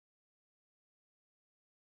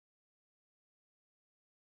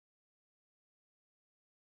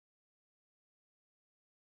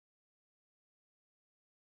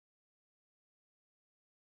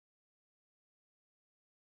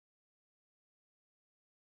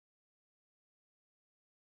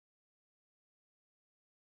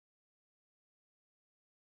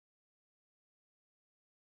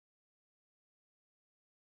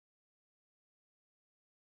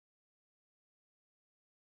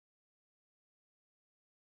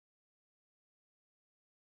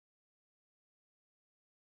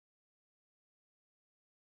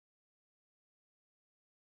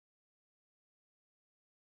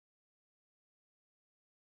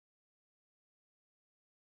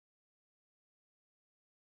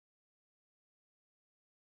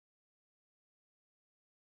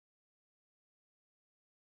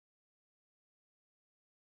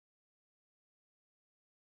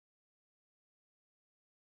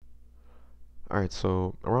Alright,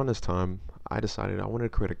 so around this time, I decided I wanted to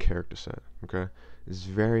create a character set, okay? It's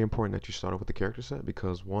very important that you start off with the character set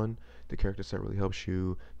because one, the character set really helps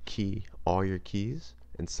you key all your keys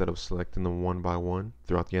instead of selecting them one by one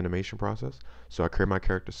throughout the animation process. So I create my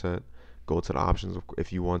character set, go to the options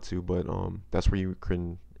if you want to, but that's where you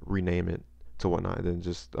can rename it to whatnot, and then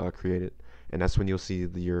just create it. And that's when you'll see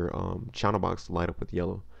your channel box light up with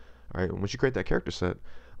yellow. Alright, once you create that character set,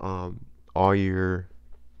 all your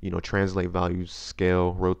translate values,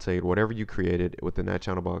 scale, rotate, whatever you created within that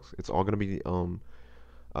channel box, it's all going to be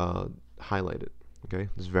uh, highlighted. Okay,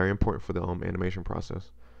 it's very important for the animation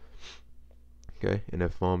process. Okay, and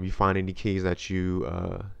if you find any keys that you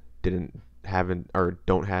didn't haven't or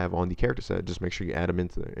don't have on the character set, just make sure you add them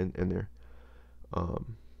into there in there.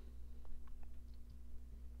 Um,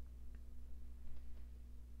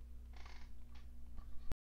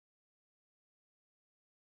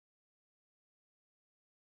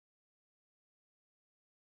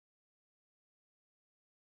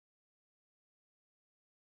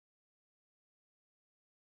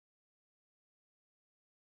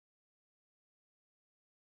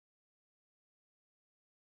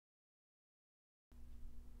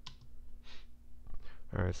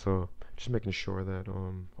 all right, so just making sure that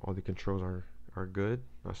all the controls are good.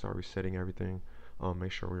 I start resetting everything.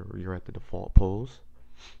 Make sure you're at the default pose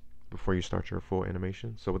before you start your full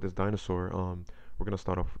animation. So with this dinosaur, we're gonna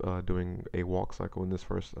start off doing a walk cycle in this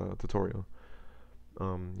first tutorial.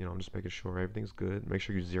 I'm just making sure everything's good. Make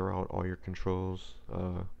sure you zero out all your controls.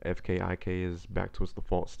 FK, IK is back to its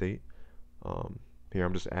default state. Um, Here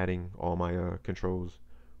I'm just adding all my controls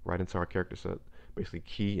right into our character set. Basically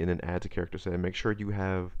key and then add to character set. And make sure you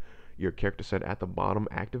have your character set at the bottom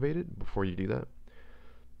activated before you do that.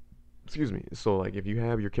 Excuse me. So like if you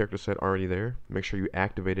have your character set already there, make sure you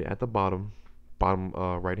activate it at the bottom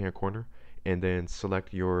right hand corner, and then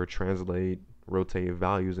select your translate rotate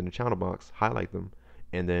values in the channel box, highlight them,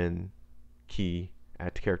 and then key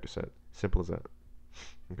add to character set. Simple as that.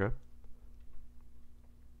 Okay.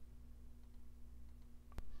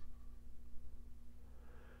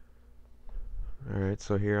 All right.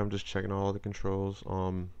 So here I'm just checking all the controls.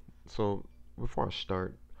 So before I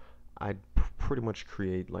start, I pretty much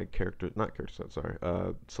create like not character sets, sorry,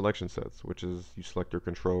 selection sets, which is you select your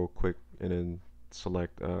control quick and then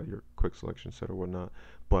select your quick selection set or whatnot.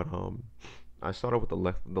 But I start off with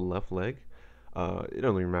the left leg. It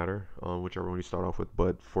doesn't really matter whichever one you start off with,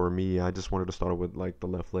 but for me, I just wanted to start off with like the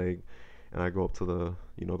left leg, and I go up to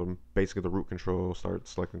the basically the root control, start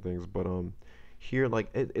selecting things. But here like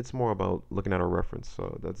it's more about looking at a reference,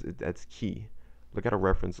 so that's key. Look at a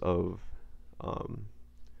reference of um,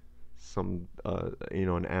 some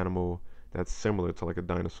an animal that's similar to like a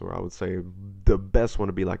dinosaur. I would say the best one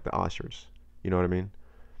to be like the ostrich. You know what I mean?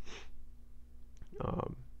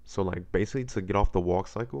 So like basically to get off the walk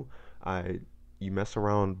cycle, I you mess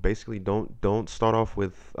around. Basically, don't start off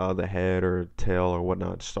with the head or tail or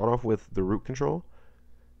whatnot. Start off with the root control,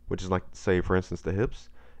 which is like say for instance the hips,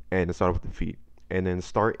 and then start off with the feet, and then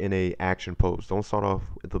start in a action pose. Don't start off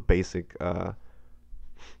with the basic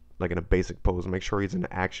like in a basic pose. Make sure he's in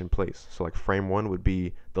an action place. So like frame one would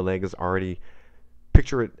be the leg is already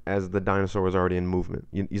picture it as the dinosaur is already in movement.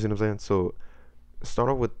 You see what I'm saying? So start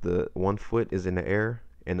off with the one foot is in the air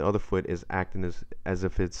and the other foot is acting as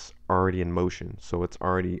if it's already in motion. So it's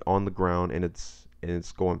already on the ground and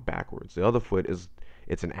it's going backwards. The other foot is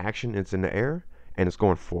it's in action, it's in the air and it's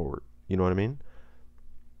going forward. You know what I mean?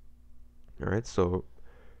 All right. So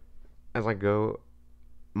as I go,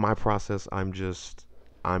 my process, I'm just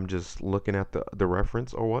looking at the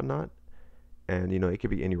reference or whatnot, and it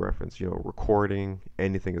could be any reference, recording,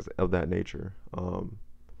 anything is of that nature.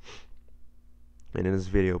 And in this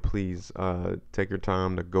video, please take your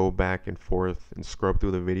time to go back and forth and scrub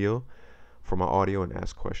through the video for my audio and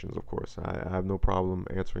ask questions. Of course, I have no problem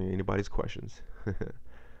answering anybody's questions.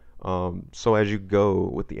 So as you go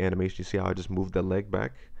with the animation, you see how I just moved the leg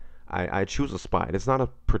back. I choose a spot. It's not a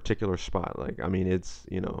particular spot. Like I mean, it's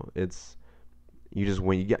you just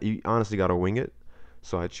wing. You honestly gotta wing it.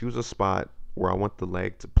 So I choose a spot where I want the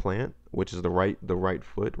leg to plant, which is the right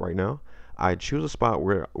foot right now. I choose a spot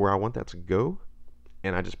where I want that to go,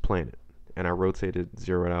 and I just plant it, and I rotate it,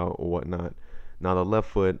 zero it out or whatnot. Now the left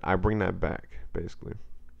foot, I bring that back basically,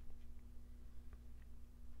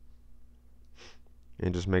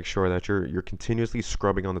 and just make sure that you're continuously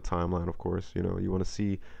scrubbing on the timeline. Of course, you want to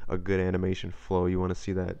see a good animation flow. You want to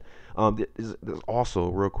see that. There's also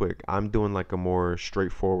real quick. I'm doing like a more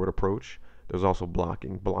straightforward approach. There's also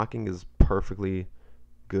blocking. Blocking is perfectly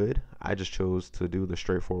good. I just chose to do the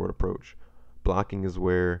straightforward approach. Blocking is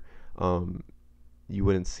where you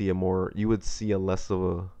would see a less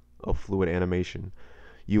of a fluid animation.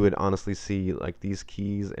 You would honestly see like these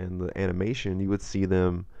keys and the animation, you would see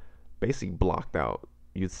them basically blocked out.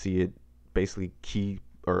 You'd see it basically key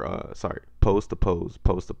or sorry, pose to pose,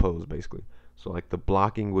 pose to pose basically. So like the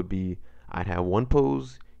blocking would be I'd have one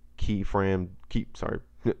pose, keyframe, keyframe,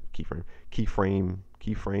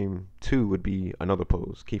 keyframe 2 would be another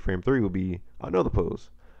pose. Keyframe 3 would be another pose.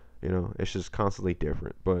 It's just constantly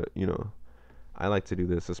different. But I like to do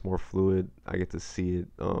this. It's more fluid. I get to see it.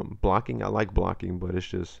 Blocking, I like blocking, but it's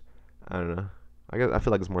just I don't know. I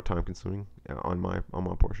feel like it's more time consuming on my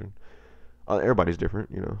portion. Everybody's different.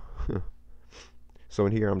 So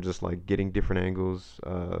in here, I'm just like getting different angles.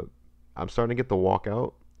 I'm starting to get the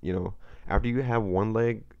walkout. After you have one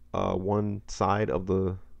leg, one side of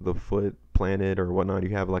the foot planted or whatnot, you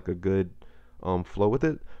have like a good flow with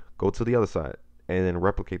it. Go to the other side and then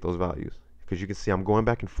replicate those values. Because you can see I'm going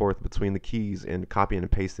back and forth between the keys and copying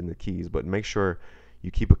and pasting the keys, but make sure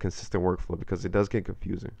you keep a consistent workflow because it does get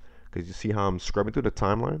confusing. Because you see how I'm scrubbing through the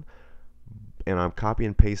timeline and I'm copy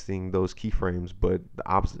and pasting those keyframes, but the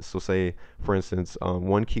opposite. So say, for instance,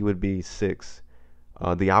 one key would be 6.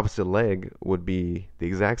 The opposite leg would be the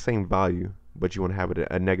exact same value, but you want to have it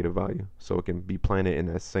a negative value, so it can be planted in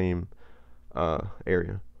that same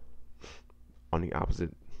area on the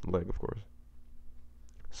opposite leg, of course.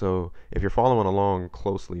 So if you're following along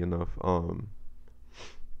closely enough, and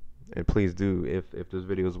please do, if this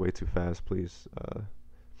video is way too fast, please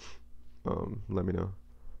let me know.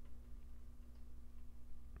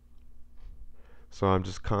 So I'm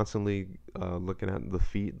just constantly looking at the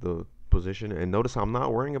feet, the position, and notice I'm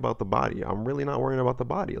not worrying about the body. I'm really not worrying about the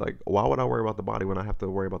body. Like, why would I worry about the body when I have to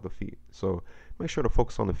worry about the feet? So make sure to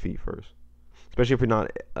focus on the feet first, especially if you're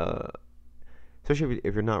not, especially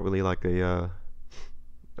if you're not really like a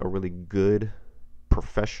really good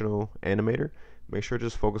professional animator. Make sure to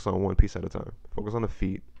just focus on one piece at a time. Focus on the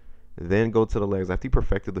feet, then go to the legs. After you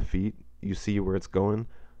perfected the feet, you see where it's going.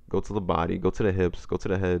 Go to the body, go to the hips, go to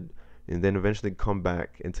the head, and then eventually come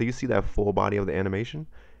back until you see that full body of the animation.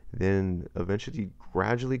 Then eventually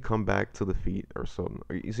gradually come back to the feet or something.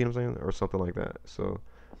 Or you see what I'm saying? Or something like that. So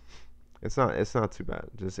it's not too bad.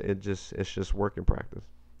 It's just work in practice.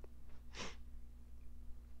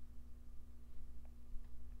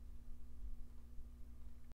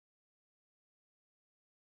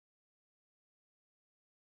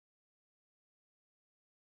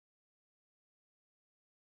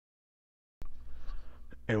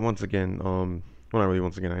 And once again, well, not really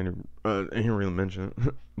once again, I didn't really mention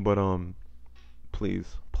it, but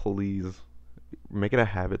please make it a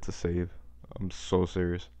habit to save. I'm so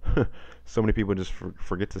serious. So many people just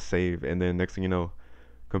forget to save, and then next thing you know,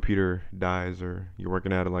 computer dies, or you're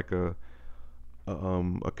working at like a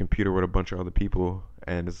computer with a bunch of other people,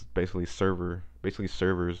 and it's basically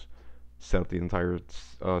servers set up the entire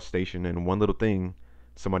station, and one little thing,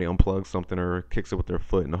 somebody unplugs something or kicks it with their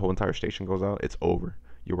foot, and the whole entire station goes out. It's over.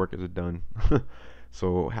 Your work is done.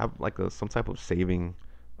 So have like some type of saving,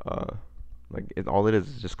 uh, all it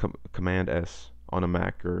is just Command S on a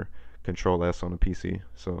Mac or Control S on a PC.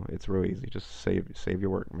 So it's real easy. Just save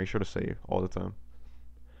your work. Make sure to save all the time.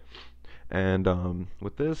 And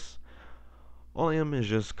with this, all I am is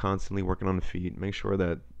just constantly working on the feet. Make sure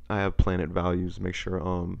that I have planet values. Make sure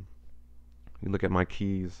you look at my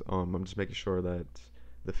keys. I'm just making sure that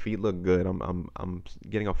the feet look good. I'm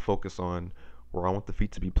getting a focus on where I want the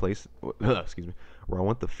feet to be placed. Excuse me. Where I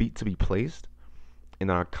want the feet to be placed, and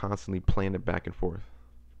then I constantly plan it back and forth.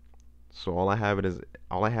 So all I have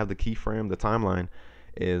the keyframe, the timeline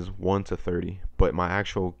is 1 to 30, but my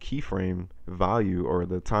actual keyframe value or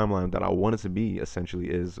the timeline that I want it to be essentially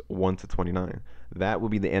is 1 to 29. That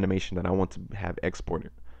would be the animation that I want to have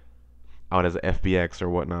exported out as a FBX or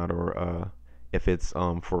whatnot, or if it's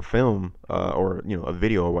for film or a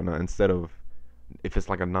video or whatnot. Instead of if it's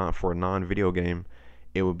like a non-video game,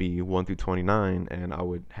 it would be 1 through 29, and I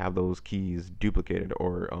would have those keys duplicated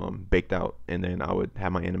or baked out, and then I would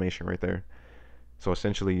have my animation right there. So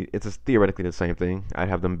essentially, it's just theoretically the same thing. I'd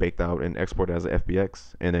have them baked out and exported as a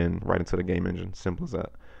FBX, and then right into the game engine. Simple as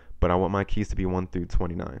that. But I want my keys to be 1 through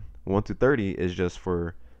 29. 1 through 30 is just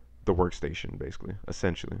for the workstation, basically,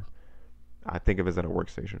 essentially. I think of it as a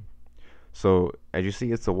workstation. So as you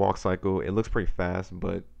see, it's a walk cycle. It looks pretty fast,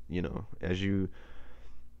 but as you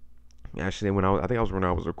actually, I think I was when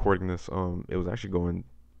I was recording this, it was actually going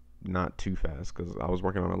not too fast because I was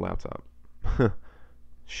working on a laptop.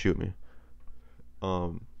 Shoot me.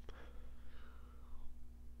 Um,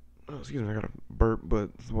 oh, excuse me, I got a burp, but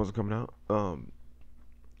it wasn't coming out. Oh,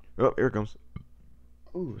 here it comes.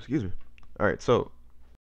 Ooh, excuse me. All right, so